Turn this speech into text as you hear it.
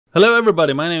Hello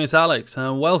everybody, my name is Alex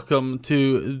and welcome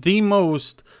to the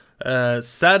most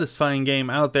satisfying game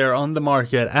out there on the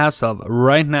market as of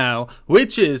right now,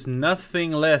 which is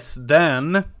nothing less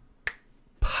than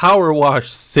PowerWash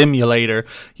Simulator.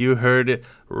 You heard it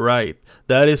right.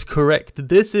 That is correct.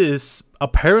 This is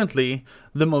apparently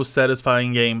the most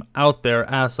satisfying game out there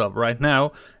as of right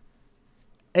now,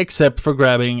 except for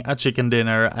grabbing a chicken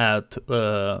dinner at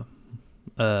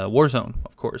Warzone,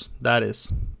 of course. That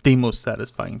is the most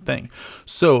satisfying thing.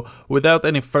 So without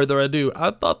any further ado, I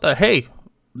thought that, hey,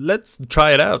 let's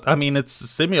try it out. I mean, it's a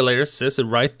simulator, says it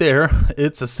right there.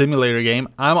 It's a simulator game.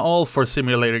 I'm all for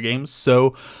simulator games,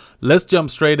 so let's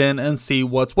jump straight in and see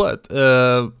what's what.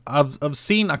 I've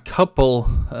seen a couple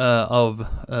of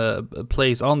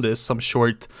plays on this, some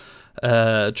short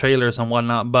trailers and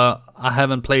whatnot, but I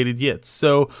haven't played it yet.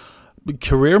 So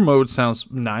career mode sounds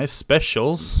nice.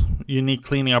 Specials, unique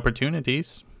cleaning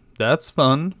opportunities. That's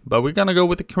fun, but we're gonna go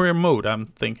with the career mode, I'm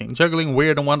thinking. Juggling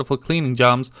weird and wonderful cleaning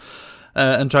jobs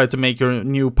and try to make your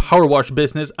new PowerWash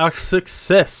business a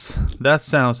success. That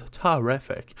sounds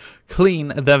terrific. Clean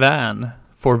the van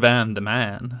for Van the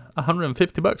Man.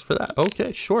 150 bucks for that.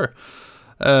 Okay, sure.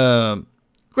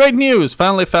 Great news!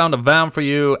 Finally found a van for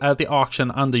you at the auction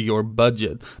under your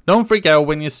budget. Don't freak out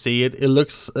when you see it. It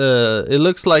looks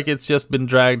like it's just been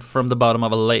dragged from the bottom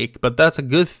of a lake, but that's a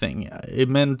good thing. It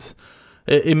meant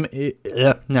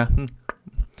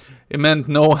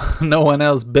no one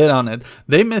else bid on it.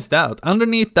 They missed out.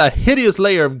 Underneath that hideous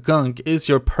layer of gunk is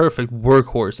your perfect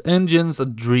workhorse. Engine's a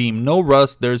dream. No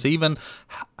rust. There's even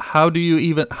how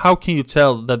can you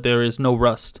tell that there is no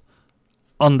rust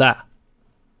on that?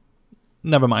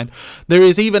 Never mind. There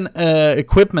is even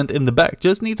equipment in the back.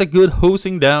 Just needs a good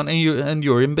hosing down and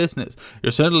you're in business.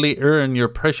 You'll certainly earn your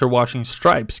pressure washing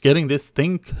stripes getting this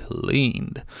thing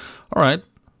cleaned. All right.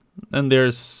 And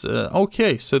there's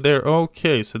there's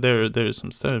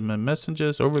some stuff,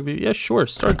 messages, overview. Yeah, sure.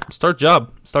 Start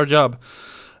job. Select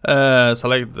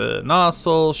the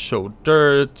nozzle, show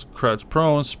dirt, crouch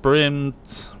prone,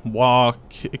 sprint,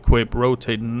 walk, equip,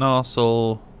 rotate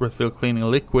nozzle, refill cleaning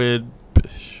liquid.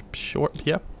 Short,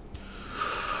 yeah.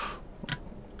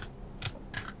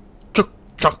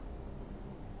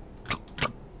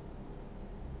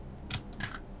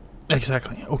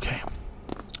 Exactly. Okay.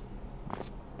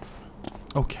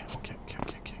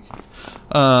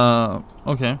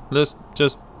 Okay. Let's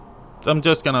just. I'm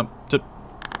just gonna.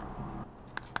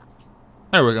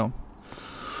 There we go.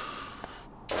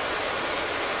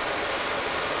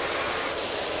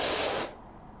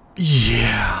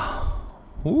 Yeah.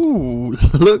 Ooh,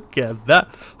 look at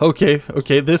that. Okay.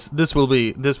 This will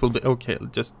be okay.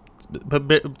 Just.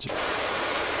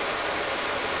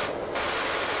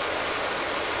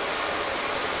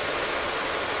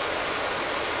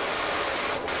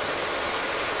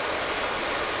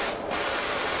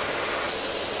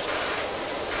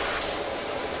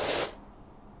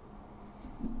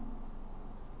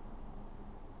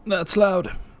 That's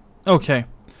loud. Okay.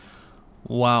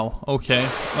 Wow. Okay.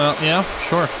 Well, yeah,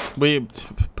 sure.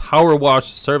 PowerWash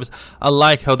service. I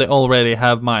like how they already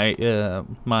have my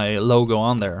my logo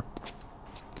on there.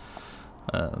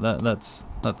 That's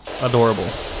adorable.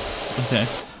 Okay.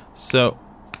 So,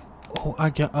 I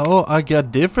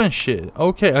got different shit.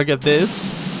 Okay, I got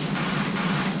this.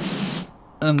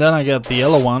 And then I got the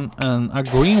yellow one, and a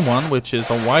green one, which is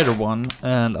a wider one,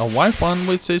 and a white one,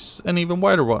 which is an even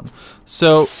wider one.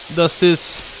 So, does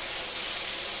this...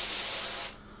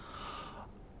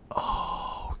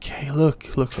 Oh, okay, look.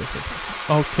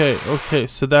 Okay,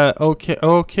 so that...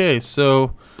 Okay,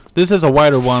 so... This is a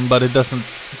wider one, but it doesn't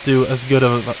do as good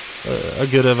of a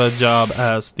job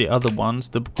as the other ones.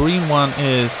 The green one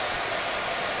is...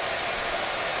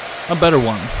 a better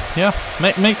one. Yeah,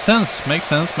 makes sense. Makes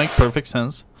perfect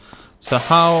sense. So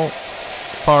how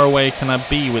far away can I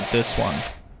be with this one?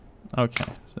 Okay,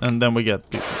 and then we get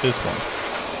this one.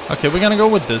 Okay, we're gonna go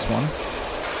with this one.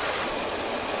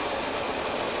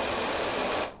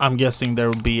 I'm guessing there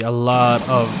will be a lot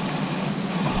of...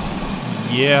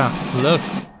 Yeah, look.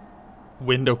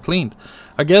 Window cleaned.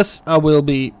 I guess I will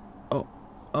be... Oh,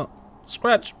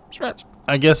 scratch.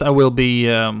 I guess I will be...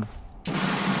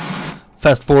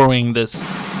 fast forwarding this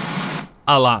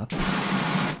a lot,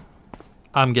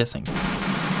 I'm guessing.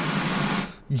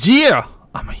 Yeah,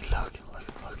 I mean, look.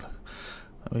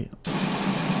 Oh, yeah.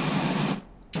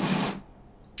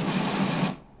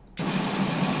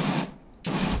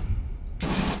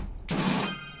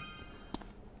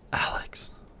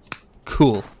 Alex,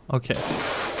 cool. Okay.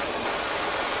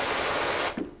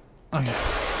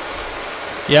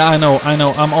 Yeah, I know.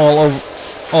 I'm all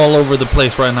over the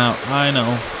place right now. I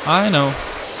know.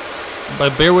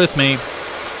 But bear with me.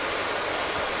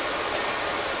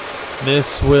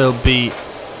 This will be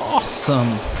awesome.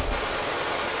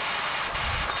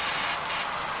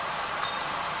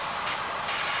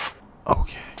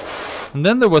 Okay. And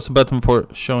then there was a button for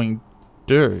showing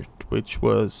dirt, which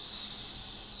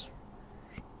was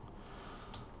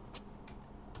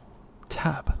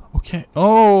tab. Okay.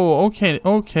 Oh, okay.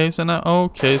 Okay. So now,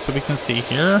 okay. So we can see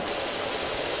here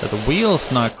that the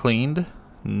wheel's not cleaned.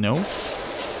 No.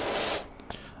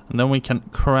 And then we can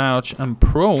crouch and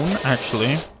prone,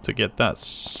 actually, to get that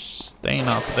stain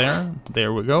off there.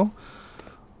 There we go.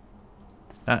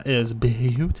 That is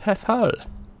beautiful.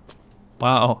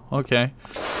 Wow, okay.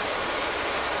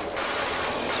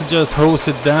 So just hose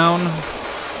it down.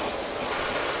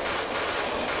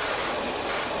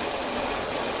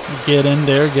 Get in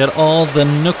there, get all the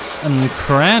nooks and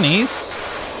crannies.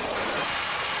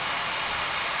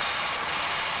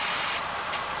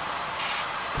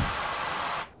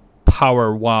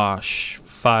 PowerWash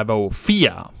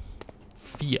 504.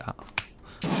 Fia.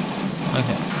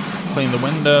 Okay. Clean the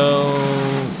window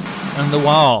and the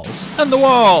walls. And the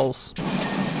walls.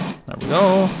 There we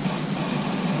go.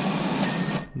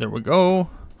 There we go.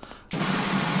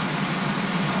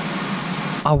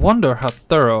 I wonder how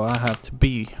thorough I have to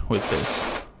be with this.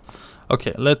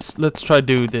 Okay, let's try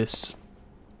do this.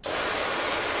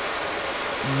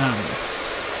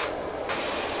 Nice.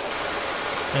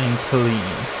 And clean.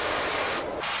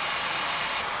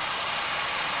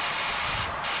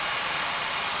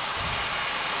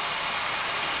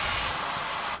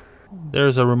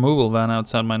 There's a removal van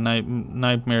outside my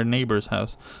nightmare neighbor's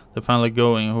house. They're finally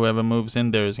going. Whoever moves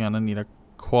in there is gonna need a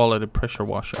quality pressure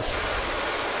washer.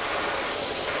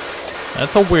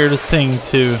 That's a weird thing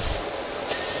to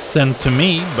send to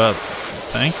me, but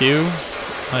thank you,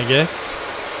 I guess.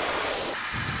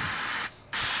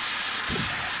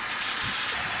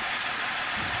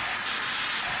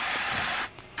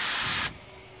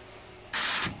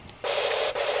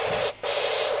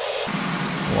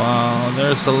 Wow,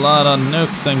 there's a lot of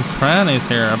nooks and crannies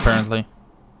here, apparently.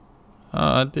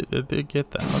 I did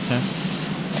get that. Okay.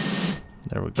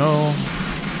 There we go.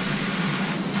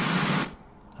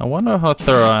 I wonder how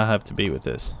thorough I have to be with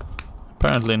this.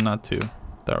 Apparently not too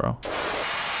thorough.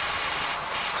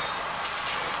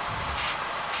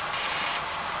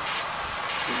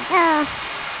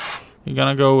 You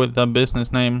gonna go with the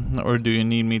business name, or do you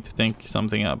need me to think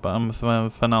something up? I'm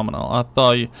phenomenal. I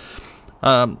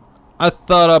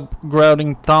thought up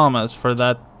Grouting Thomas for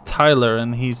that Tyler,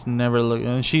 and she's never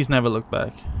looked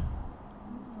back.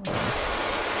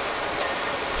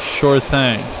 Sure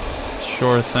thing.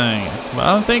 Sure thing. But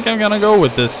I don't think I'm gonna go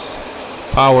with this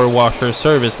Power Washer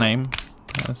service name.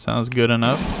 That sounds good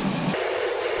enough.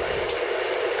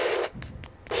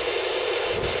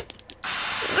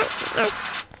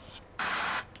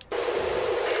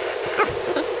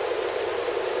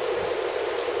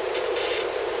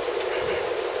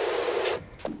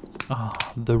 Ah,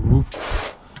 the roof.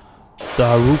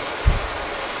 The roof.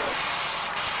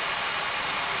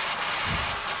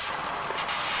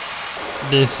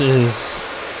 This is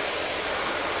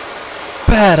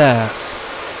badass.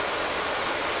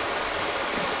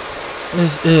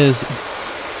 This is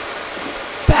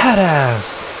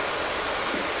badass.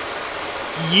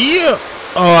 Yeah.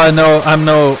 Oh, I know.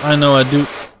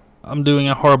 I'm doing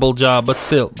a horrible job, but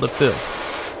still.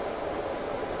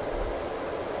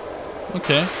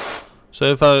 Okay. So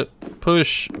if I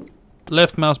push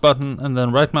left mouse button and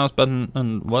then right mouse button,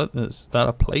 and what is that,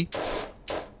 a plate?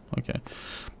 Okay.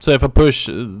 So if I push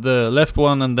the left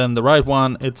one and then the right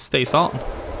one, it stays on.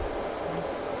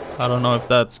 I don't know if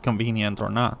that's convenient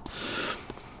or not.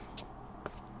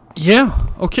 Yeah,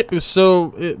 okay,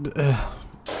 so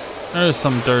there's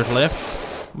some dirt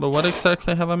left. But what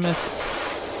exactly have I missed?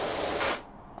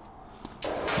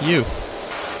 You.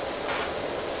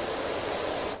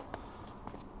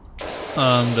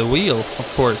 The wheel,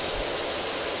 of course.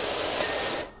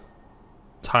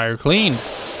 Tire clean.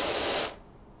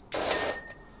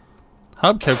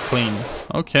 Hubcap clean.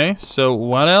 Okay, so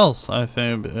what else? I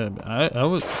think I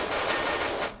would.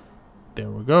 There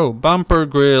we go. Bumper,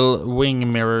 grill,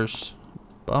 wing mirrors.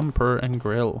 Bumper and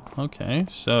grill. Okay,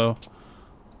 so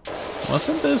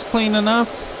wasn't this clean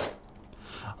enough?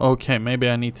 Okay, maybe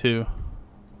I need to.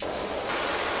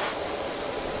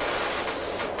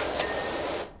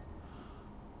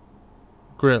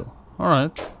 Grill. All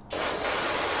right.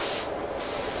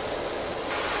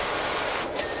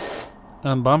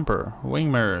 And bumper,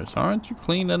 wing mirrors. Aren't you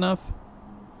clean enough?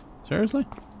 Seriously?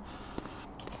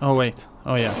 Oh wait.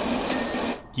 Oh yeah.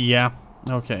 Yeah.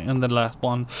 Okay. And the last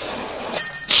one.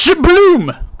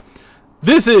 Shabloom!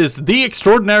 This is the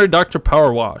extraordinary Dr.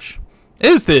 PowerWash.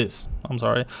 is this? I'm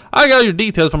sorry. I got your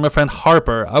details from my friend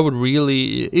Harper. I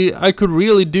could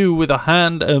really do with a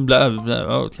hand and blah, blah.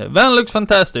 Okay. Van looks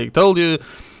fantastic. Told you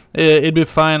it'd be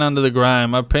fine under the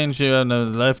grime. I pinched you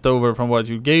and left over from what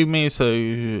you gave me, so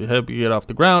you help you get off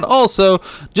the ground. Also,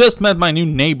 just met my new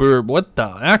neighbor. What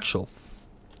the actual?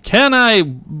 Can I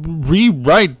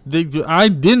rewrite? I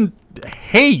didn't.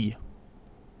 Hey.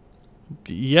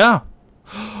 Yeah.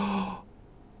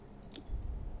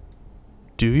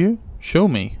 Do you? Show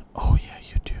me. Oh yeah,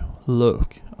 you do.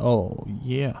 Look. Oh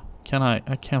yeah. Can I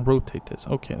can't rotate this.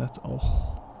 Okay, that's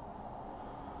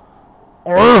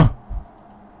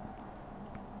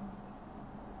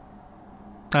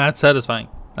That's satisfying.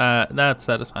 That's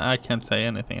satisfying. I can't say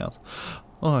anything else.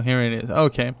 Oh, here it is.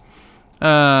 Okay. You're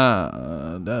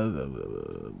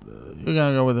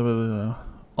gonna go with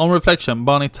on reflection,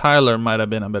 Bonnie Tyler might have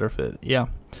been a better fit. Yeah.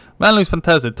 Man looks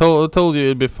fantastic. Told you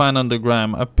it'd be fine on the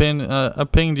gram. I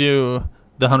pinged you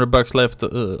the $100 left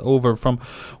over from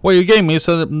what you gave me,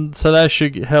 so that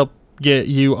should help get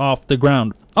you off the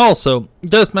ground. Also,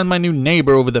 just met my new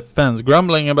neighbor over the fence,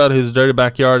 grumbling about his dirty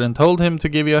backyard, and told him to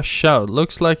give you a shout.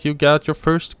 Looks like you got your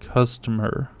first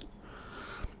customer.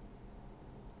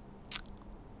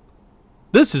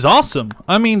 This is awesome.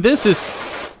 I mean, this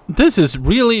is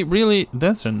really.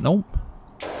 That's a nope.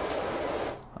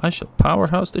 I should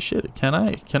powerhouse the shit. Can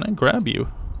I grab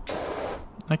you?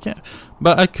 I can't.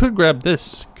 But I could grab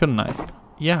this, couldn't I?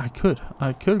 Yeah, I could.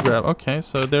 I could grab. Okay,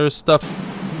 so there's stuff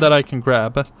that I can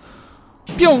grab.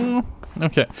 Pyong!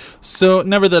 Okay, so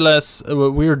nevertheless,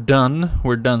 we're done.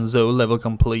 We're done. So level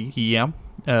complete. Yeah.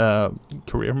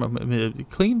 Career.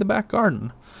 Clean the back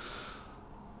garden.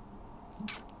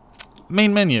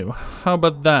 Main menu. How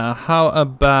about that? How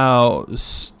about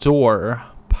store?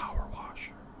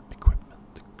 PowerWash.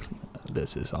 Equipment.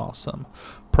 This is awesome.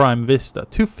 Prime Vista.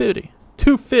 250.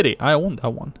 250. I want that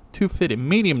one. 250.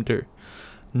 Medium dirt.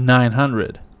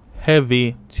 900.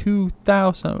 Heavy.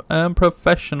 2000. And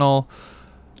professional.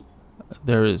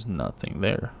 There is nothing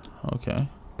there. Okay.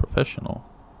 Professional.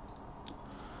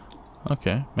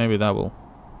 Okay. Maybe that will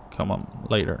come up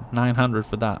later. 900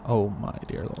 for that. Oh my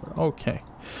dear lord. Okay.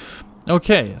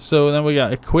 Okay, so then we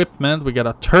got equipment, we got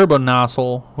a turbo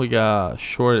nozzle, we got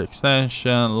short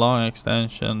extension, long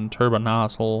extension, turbo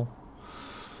nozzle.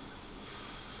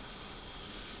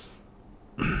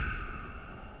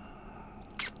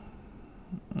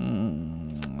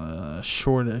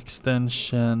 Short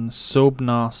extension, soap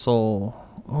nozzle.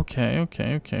 Okay.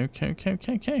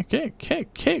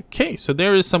 So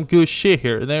there is some good shit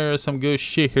here. There is some good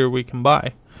shit here we can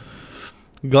buy.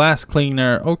 Glass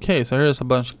cleaner. Okay, so here's a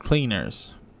bunch of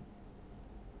cleaners.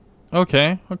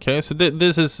 Okay, so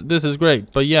this is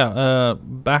great. But yeah,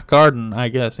 back garden, I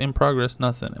guess. In progress,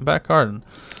 nothing. Back garden.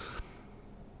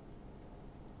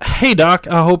 Hey Doc,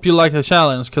 I hope you like the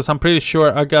challenge, because I'm pretty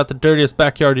sure I got the dirtiest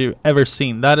backyard you've ever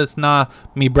seen. That is not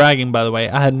me bragging, by the way.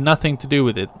 I had nothing to do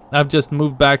with it. I've just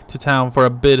moved back to town for a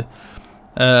bit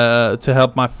to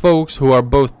help my folks, who are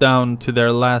both down to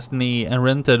their last knee, and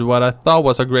rented what I thought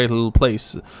was a great little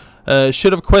place.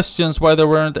 Should have questions why there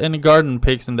weren't any garden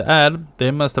pigs in the ad.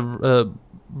 They must have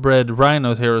bred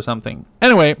rhinos here or something.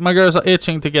 Anyway, my girls are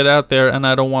itching to get out there, and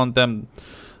I don't want them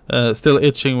still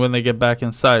itching when they get back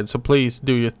inside, so please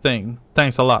do your thing.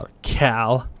 Thanks a lot,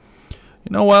 Cal.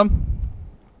 You know what?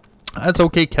 That's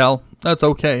okay, Cal. That's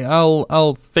okay.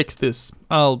 I'll fix this.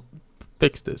 I'll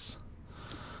fix this.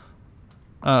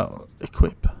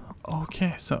 Equip.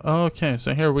 Okay,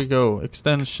 so here we go.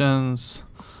 Extensions,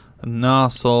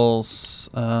 nozzles,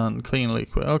 and clean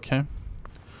liquid. Okay.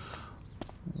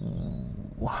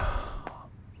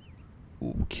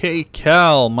 Okay,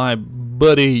 Cal, my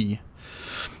buddy.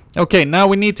 Okay, now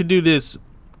we need to do this.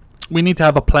 We need to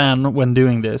have a plan when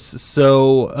doing this.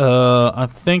 So I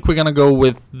think we're gonna go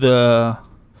with the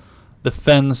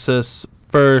fences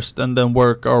first, and then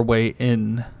work our way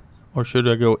in. Or should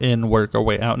I go in, work our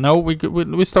way out? No, we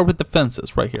start with the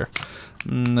fences right here.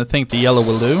 I think the yellow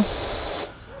will do.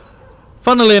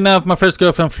 Funnily enough, my first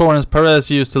girlfriend Florence Perez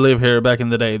used to live here back in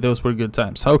the day. Those were good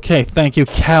times. Okay, thank you,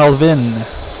 Calvin.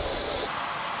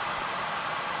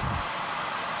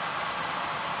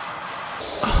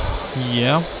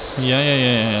 Yeah.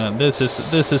 This is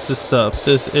the stuff.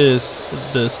 This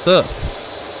is the stuff.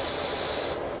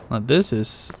 Now this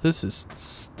is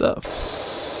stuff.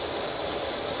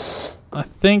 I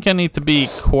think I need to be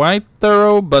quite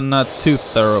thorough, but not too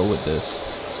thorough with this.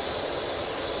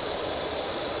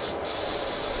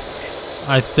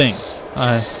 I think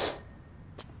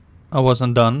I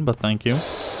wasn't done, but thank you.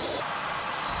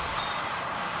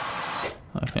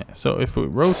 Okay, so if we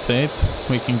rotate,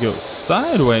 we can go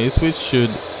sideways, which should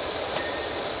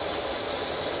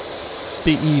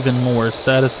be even more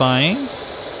satisfying,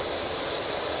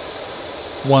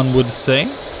 one would say.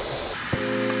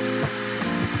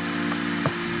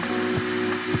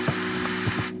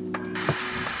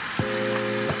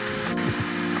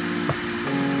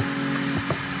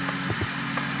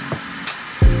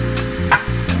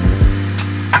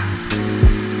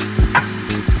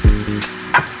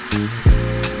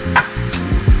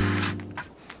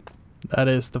 That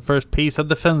is the first piece of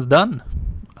the fence done,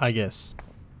 I guess.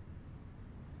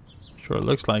 Sure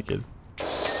looks like it.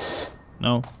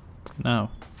 No,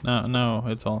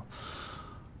 it's all.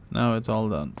 Now it's all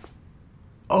done.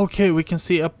 Okay, we can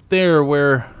see up there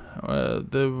where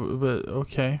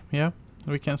okay, yeah,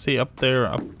 we can see up there,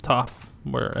 up top,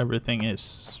 where everything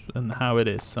is and how it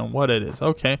is and what it is.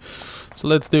 Okay, so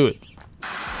let's do it.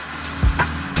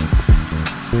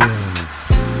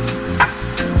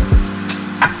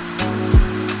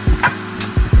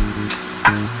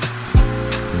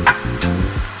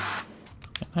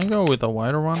 I go with a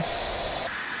wider one.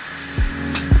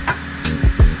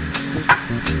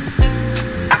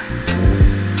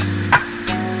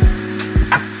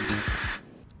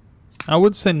 I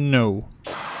would say no.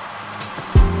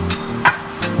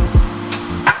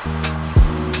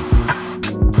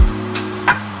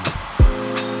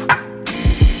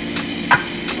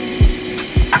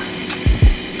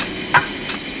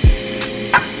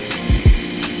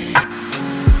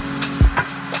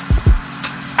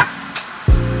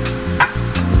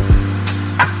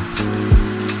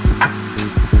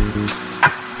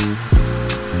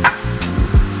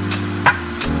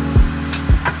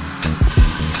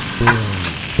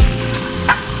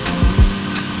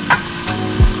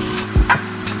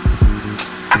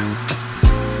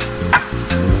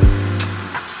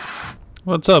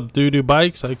 What's up? Do you do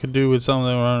bikes? I could do with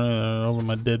something over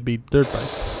my deadbeat dirt bike.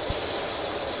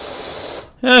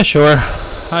 Yeah, sure.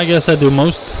 I guess I do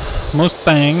most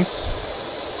things.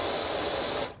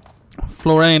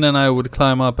 Florane and I would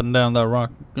climb up and down that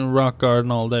rock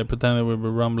garden all day, pretending we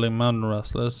were rumbling mountain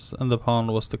rustlers, and the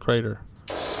pond was the crater.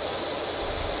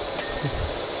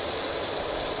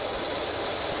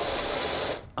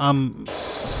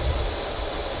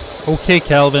 Okay,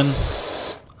 Calvin.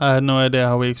 I had no idea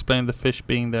how we explained the fish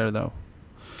being there, though.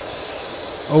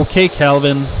 Okay,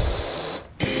 Calvin.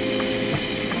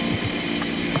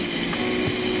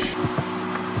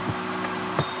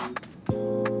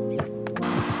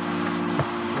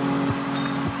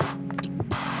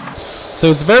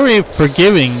 So it's very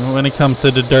forgiving when it comes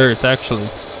to the dirt, actually.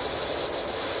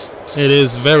 It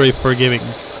is very forgiving.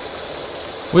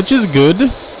 Which is good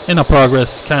in a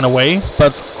progress kind of way,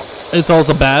 but it's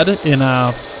also bad in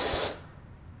a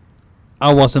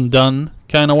I wasn't done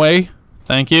kind of way.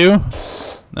 Thank you.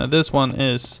 Now this one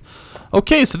is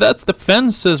okay, so that's the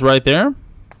fences right there,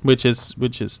 which is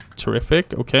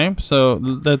terrific. Okay, so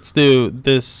let's do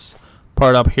this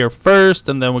part up here first,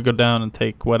 and then we go down and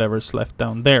take whatever's left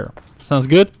down there. Sounds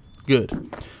good?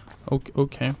 Good.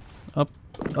 Okay. Up.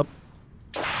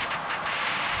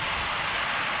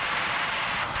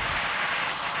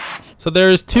 So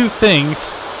there's two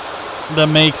things that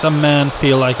makes a man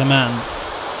feel like a man.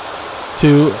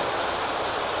 Two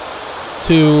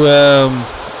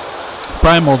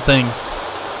primal things.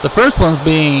 The first one's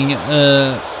being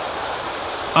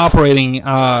operating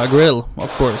a grill, of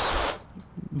course.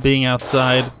 Being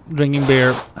outside, drinking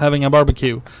beer, having a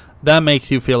barbecue. That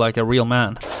makes you feel like a real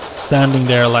man. Standing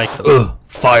there like, ugh,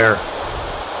 fire.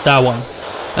 That one.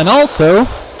 And also,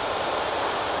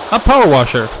 a power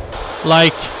washer.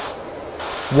 Like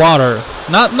water.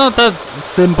 Not that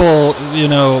simple, you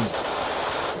know,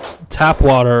 tap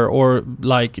water or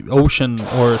like ocean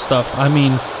or stuff. I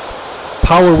mean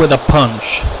power with a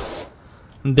punch.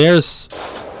 There's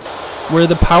where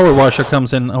the power washer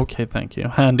comes in. Okay, thank you.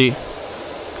 Handy.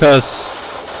 Because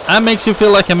that makes you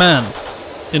feel like a man.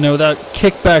 You know, that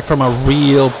kickback from a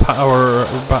real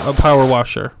power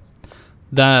washer.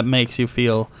 That makes you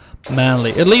feel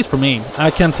manly. At least for me.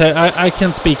 I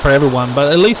can't speak for everyone,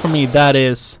 but at least for me that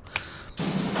is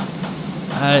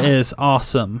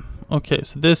awesome. Okay,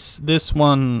 so this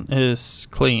one is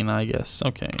clean, I guess.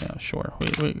 Okay, yeah, sure.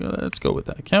 Let's go with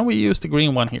that. Can we use the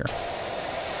green one here?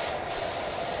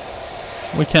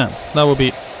 We can. That would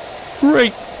be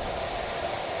great.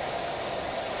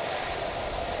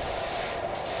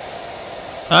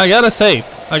 I gotta say,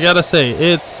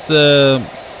 it's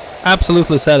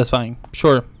absolutely satisfying.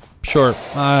 Sure.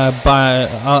 I'll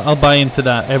buy into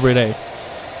that every day.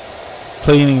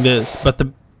 Cleaning this, but I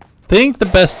think the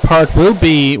best part will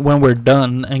be when we're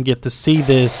done and get to see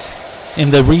this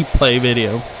in the replay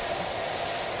video.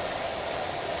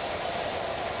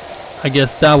 I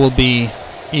guess that will be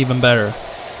even better.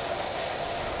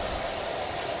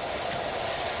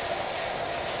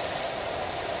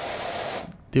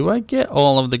 Do I get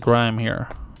all of the grime here?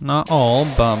 Not all,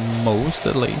 but most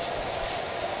at least.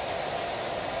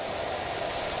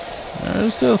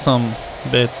 There's still some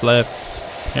bits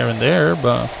left here and there,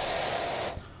 but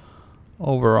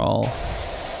overall,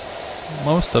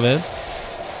 most of it.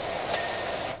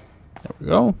 There we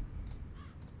go.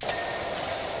 There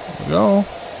we go.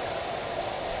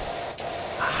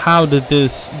 How did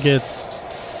this get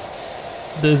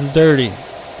this dirty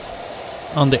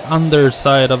on the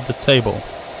underside of the table?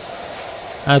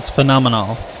 That's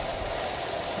phenomenal.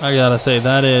 I gotta say,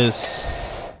 that is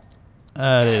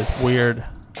weird.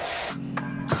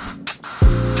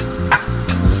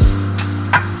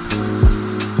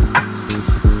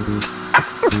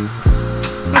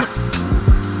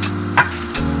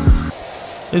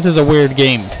 This is a weird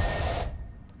game.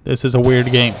 This is a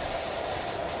weird game.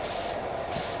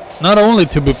 Not only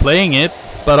to be playing it,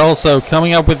 but also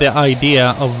coming up with the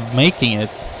idea of making it.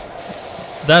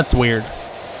 That's weird.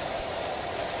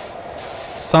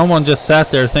 Someone just sat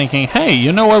there thinking, hey,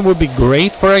 you know what would be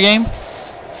great for a game?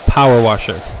 Power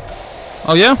washer.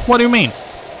 Oh yeah? What do you mean?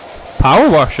 Power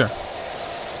washer.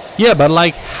 Yeah, but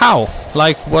like how?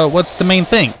 Like what's the main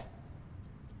thing?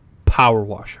 Power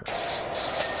washer.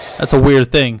 That's a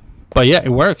weird thing. But yeah, it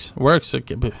works. It works.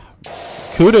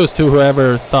 Kudos to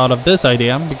whoever thought of this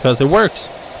idea, because it works.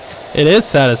 It is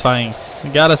satisfying.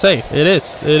 You gotta say, it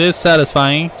is. It is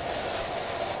satisfying.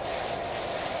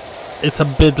 It's a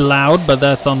bit loud, but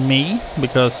that's on me,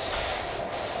 because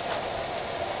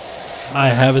I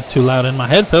have it too loud in my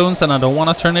headphones and I don't want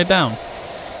to turn it down.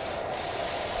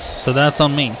 So that's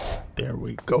on me. There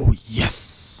we go.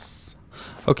 Yes.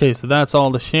 Okay, so that's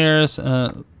all the shares.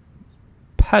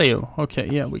 Patio. Okay,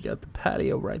 yeah, we got the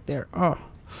patio right there. Oh.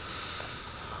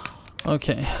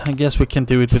 Okay, I guess we can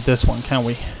do it with this one, can't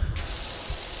we?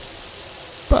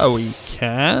 But we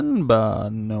can, but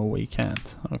no, we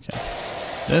can't. Okay.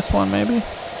 This one, maybe?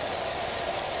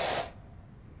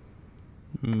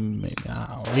 Maybe.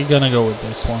 Oh, we're gonna go with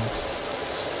this one.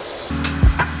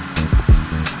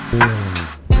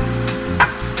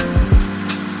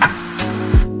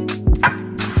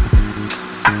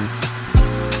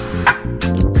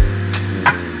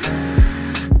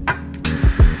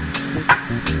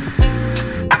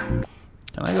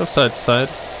 Can I go side to side?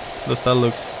 Does that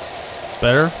look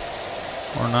better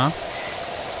or not?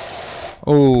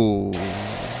 Oh,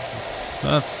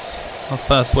 that's a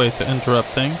fast way to interrupt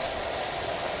things.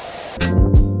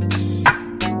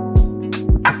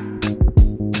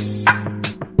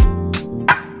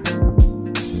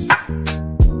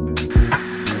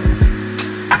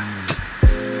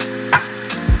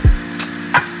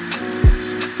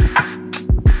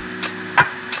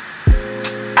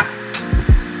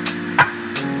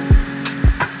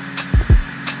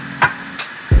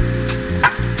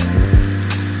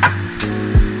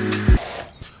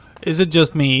 Is it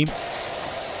just me,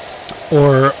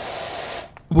 or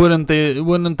wouldn't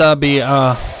that be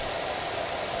a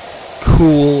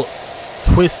cool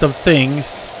twist of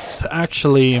things to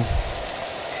actually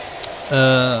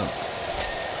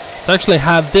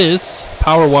have this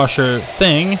power washer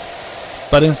thing,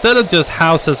 but instead of just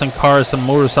houses and cars and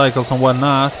motorcycles and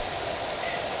whatnot,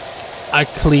 I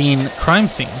clean crime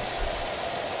scenes,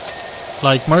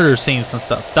 like murder scenes and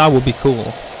stuff? That would be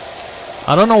cool.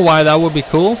 I don't know why that would be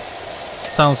cool.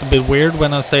 Sounds a bit weird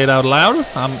when I say it out loud,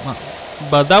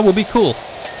 but that would be cool.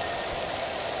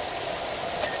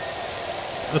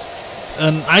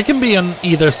 And I can be on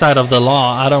either side of the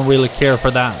law. I don't really care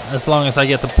for that, as long as I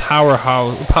get the power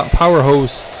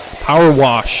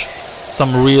wash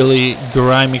some really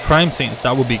grimy crime scenes.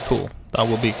 That would be cool. That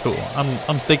would be cool.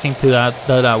 I'm sticking to that.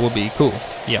 That would be cool.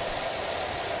 Yeah.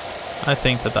 I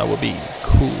think that would be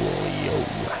cool, yo.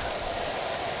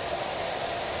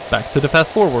 Back to the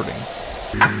fast forwarding.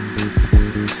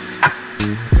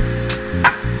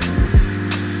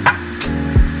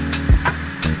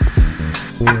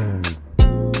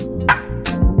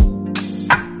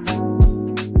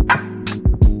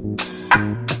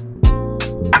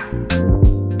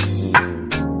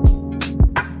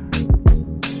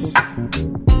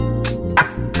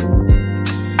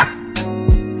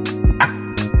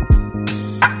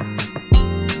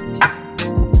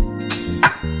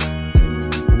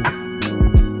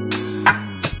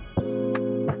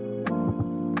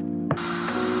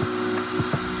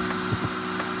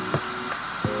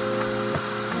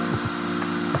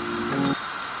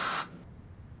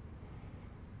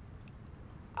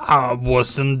 I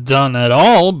wasn't done at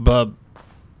all, but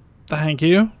thank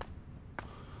you.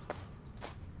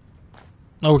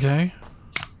 Okay.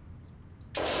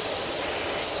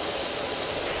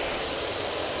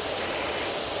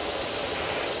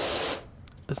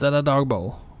 Is that a dog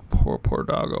bowl? Poor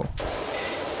doggo.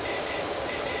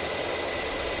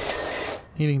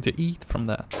 Needing to eat from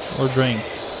that. Or drink.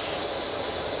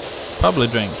 Probably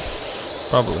drink.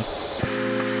 Probably.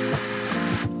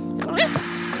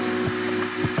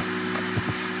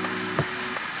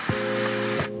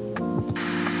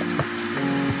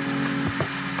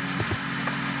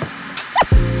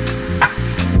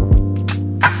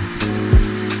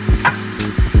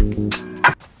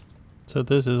 So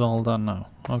this is all done now.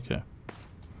 Okay.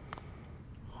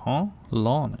 Huh?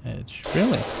 Lawn edge.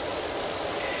 Really?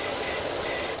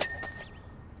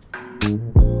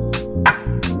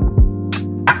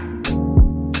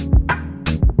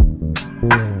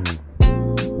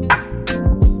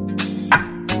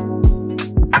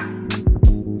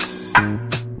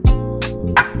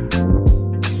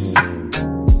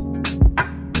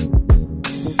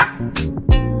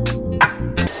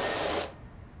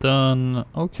 Done.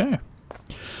 Okay.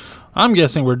 I'm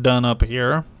guessing we're done up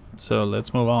here. So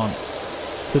let's move on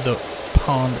to the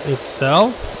pond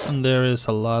itself. And there is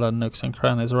a lot of nooks and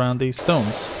crannies around these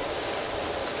stones.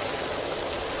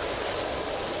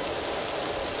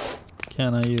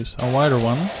 Can I use a wider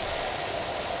one?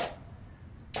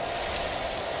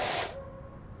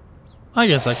 I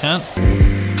guess I can.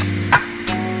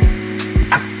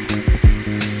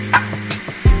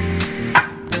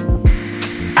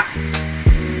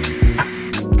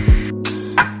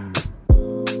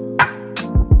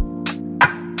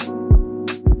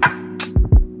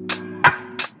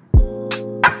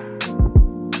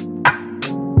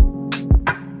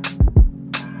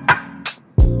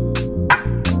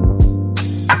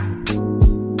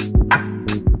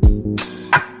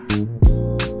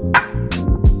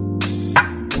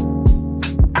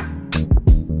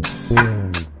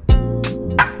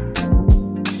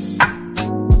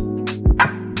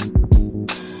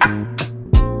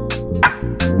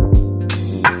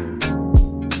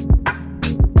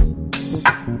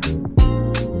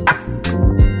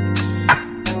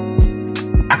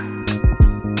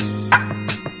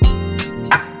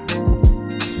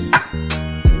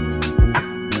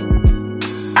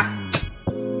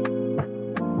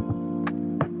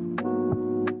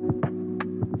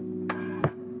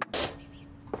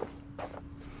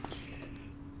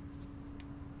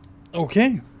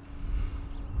 Okay.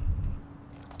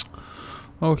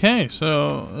 Okay,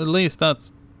 so at least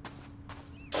that's...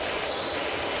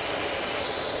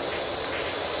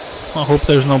 I hope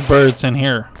there's no birds in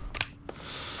here.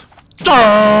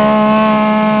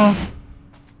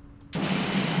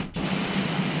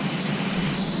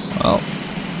 Well,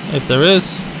 if there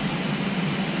is,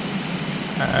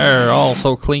 they're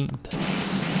also cleaned.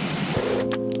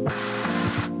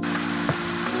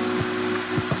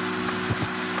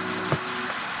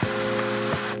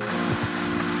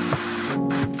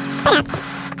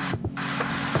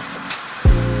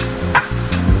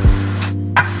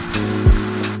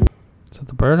 So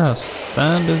the birdhouse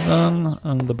stand is done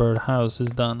and the birdhouse is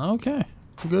done. Okay,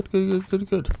 good.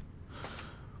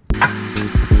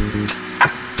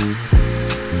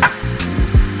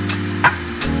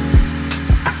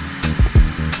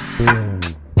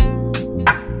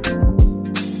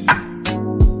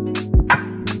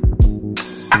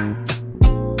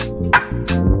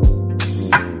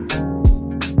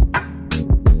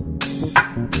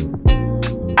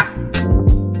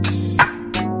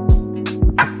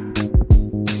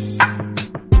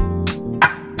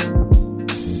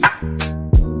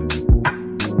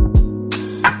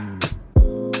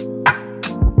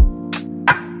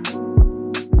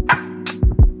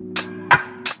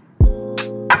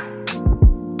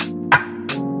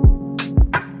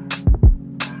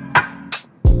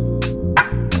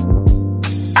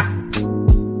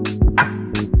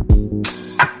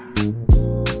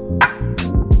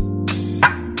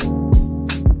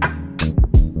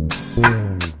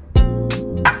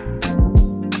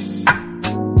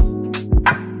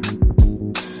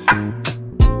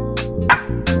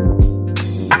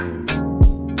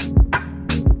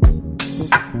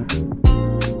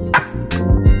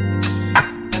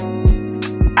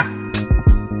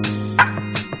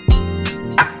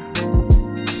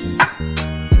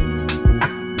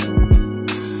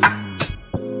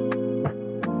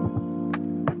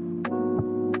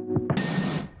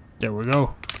 There we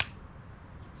go.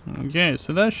 Okay,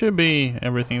 so that should be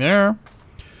everything there.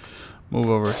 Move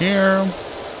over here.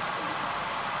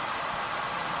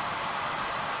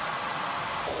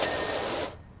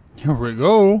 Here we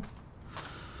go.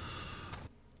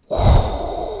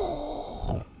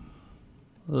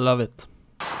 Love it.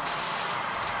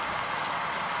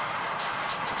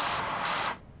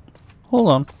 Hold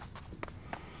on.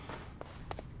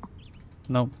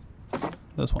 No,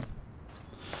 this one.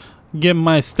 Get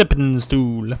my stepping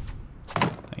stool.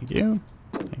 Thank you.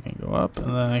 I can go up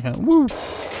and then I can woo.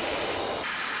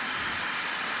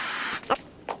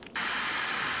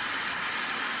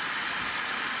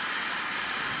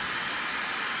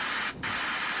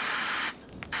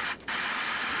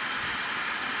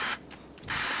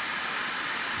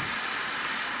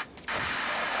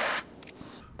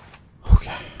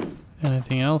 Okay.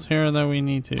 Anything else here that we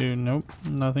need to? Nope,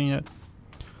 nothing yet.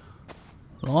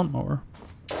 Lawnmower.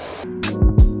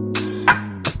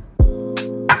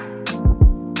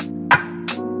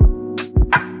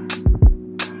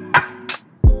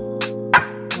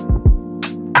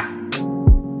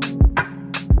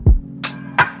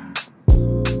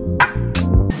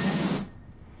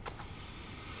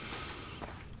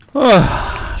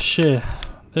 Oh, shit.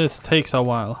 This takes a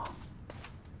while.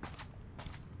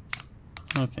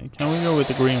 Okay, can we go with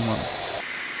the green one?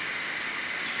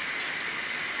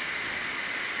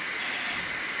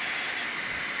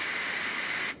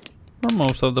 For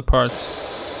most of the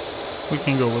parts, we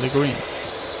can go with the green.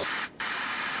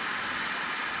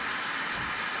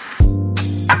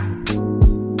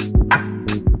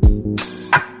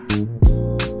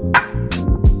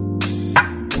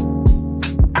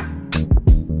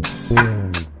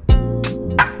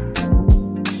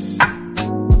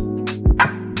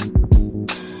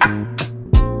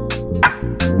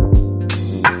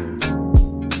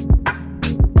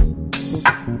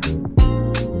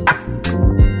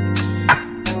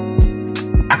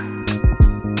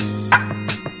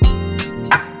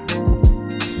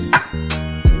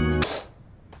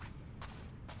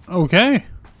 Okay,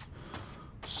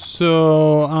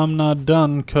 so I'm not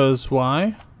done, cause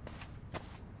why?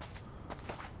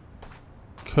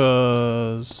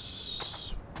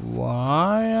 Cause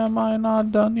why am I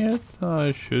not done yet?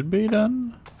 I should be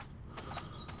done.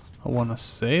 I wanna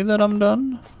say that I'm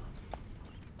done.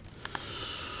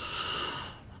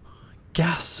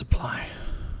 Gas supply.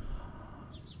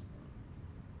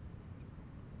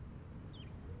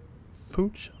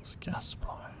 Food shells, gas supply.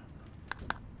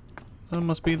 That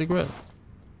must be the grill.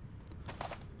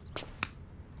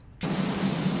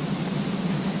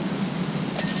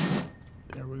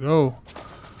 There we go.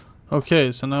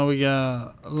 Okay, so now we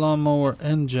got a lawnmower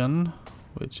engine,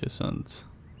 which isn't.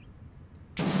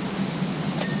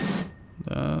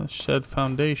 The shed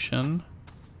foundation.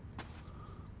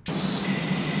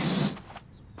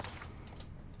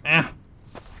 Ah!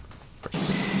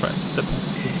 Right, stepping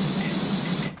stool.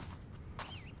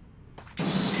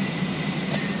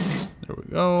 There we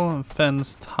go.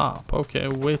 Fence top. Okay,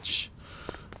 which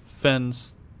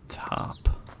fence top?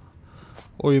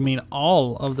 Or you mean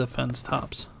all of the fence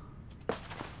tops?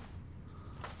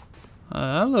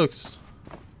 That looks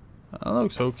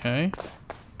okay.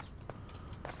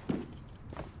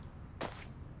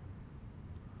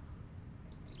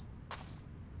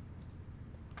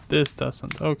 This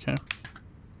doesn't. Okay.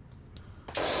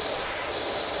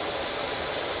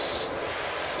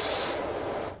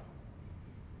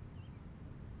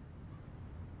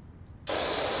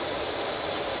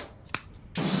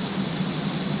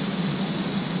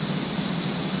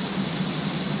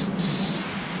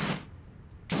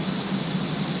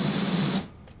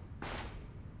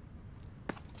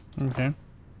 Okay.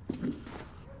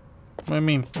 What do I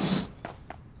mean?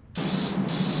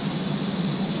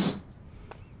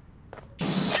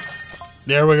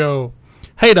 There we go.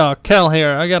 Hey Doc, Cal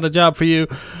here. I got a job for you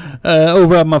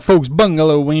over at my folks'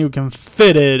 bungalow when you can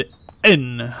fit it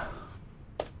in.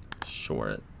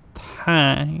 Short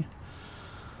time.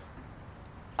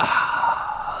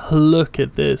 Ah, look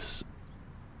at this.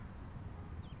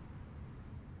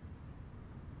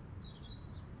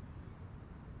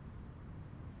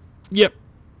 Yep.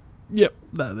 Yep,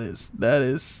 that's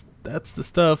the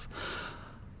stuff.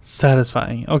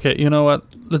 Satisfying. Okay, you know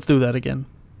what? Let's do that again.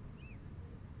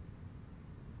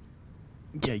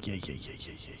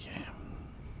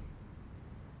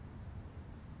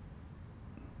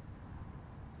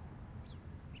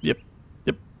 Yeah.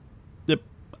 Yep.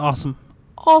 Awesome.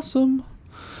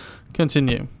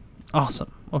 Continue.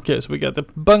 Awesome. Okay, so we got the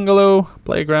bungalow,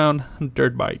 playground, and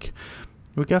dirt bike.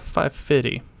 We got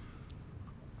 550.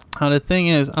 Now the thing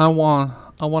is, I want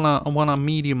a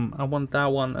medium. I want that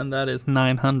one, and that is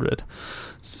 900.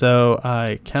 So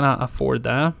I cannot afford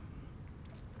that.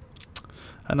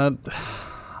 And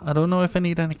I don't know if I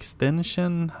need an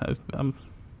extension.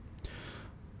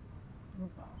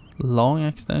 Long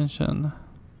extension.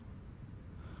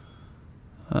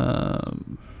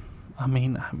 I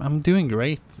mean, I'm doing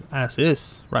great as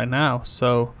is right now.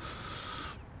 So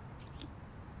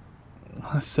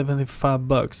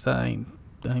 $75.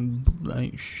 That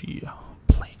ain't shit.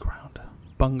 Playground,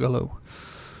 bungalow.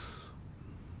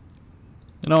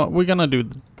 No, we're gonna do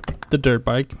the dirt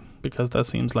bike because that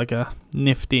seems like a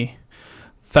nifty,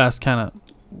 fast kind of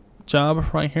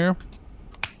job right here.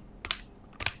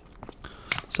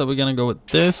 So we're gonna go with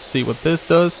this, see what this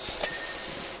does.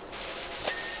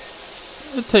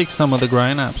 It takes some of the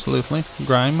grind, absolutely.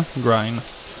 Grind.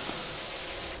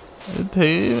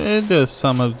 It does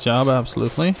some of the job,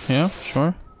 absolutely. Yeah,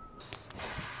 sure.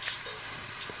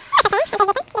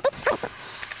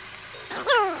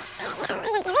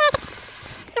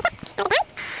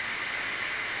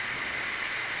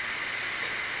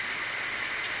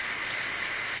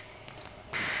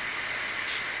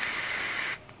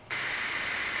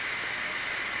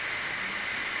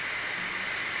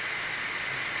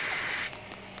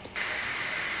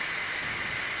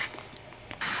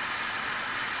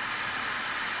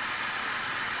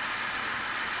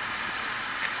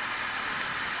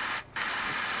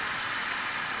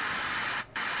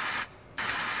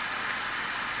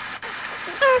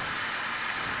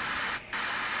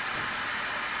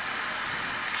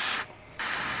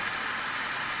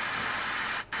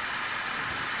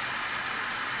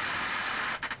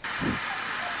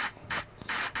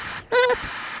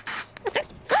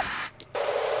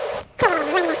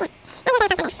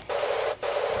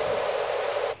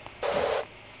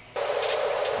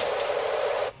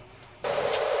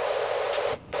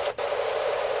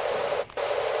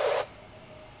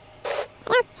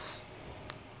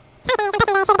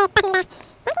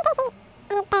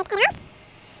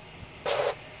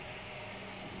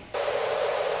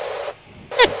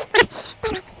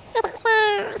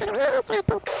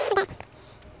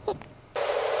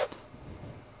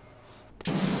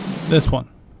 This one,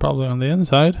 probably on the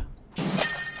inside.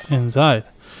 Inside.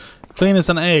 Clean as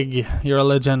an egg. You're a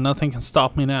legend. Nothing can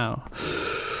stop me now.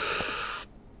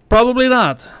 Probably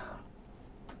not.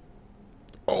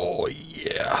 Oh,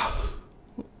 yeah.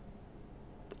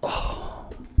 Oh.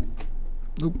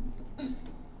 Oop.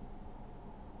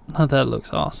 Oh, that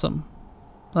looks awesome.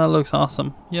 That looks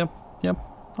awesome. Yep.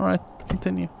 Alright,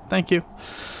 continue. Thank you.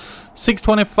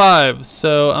 625.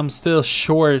 So I'm still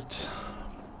short.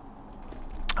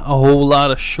 A whole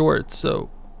lot of short. So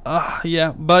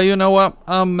yeah, but you know what,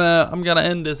 I'm gonna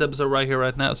end this episode right here,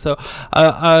 right now. So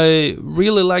I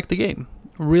really like the game,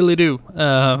 really do.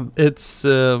 It's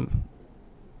I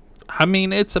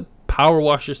mean, it's a power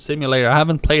washer simulator. I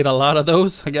haven't played a lot of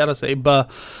those, I gotta say,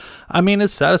 but I mean,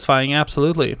 it's satisfying,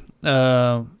 absolutely.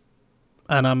 And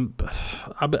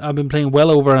I've been playing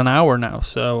well over an hour now,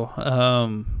 so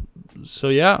so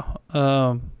yeah.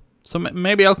 So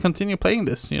maybe I'll continue playing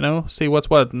this, you know, see what's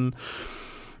what, and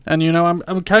you know,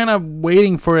 I'm kind of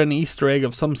waiting for an Easter egg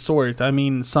of some sort. I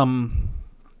mean,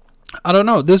 I don't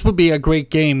know. This would be a great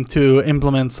game to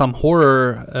implement some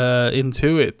horror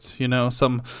into it, you know,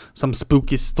 some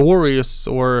spooky stories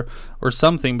or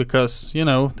something, because, you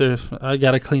know, I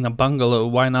gotta clean a bungalow.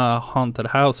 Why not a haunted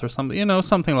house or something, you know,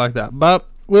 something like that. But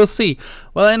we'll see.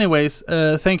 Well, anyways,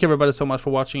 thank you everybody so much for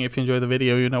watching. If you enjoyed the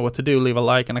video, you know what to do. Leave a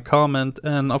like and a comment,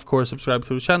 and of course subscribe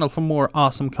to the channel for more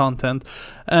awesome content.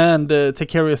 And take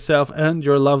care of yourself and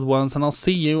your loved ones, and I'll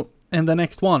see you in the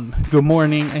next one. Good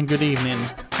morning and good evening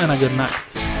and a good night.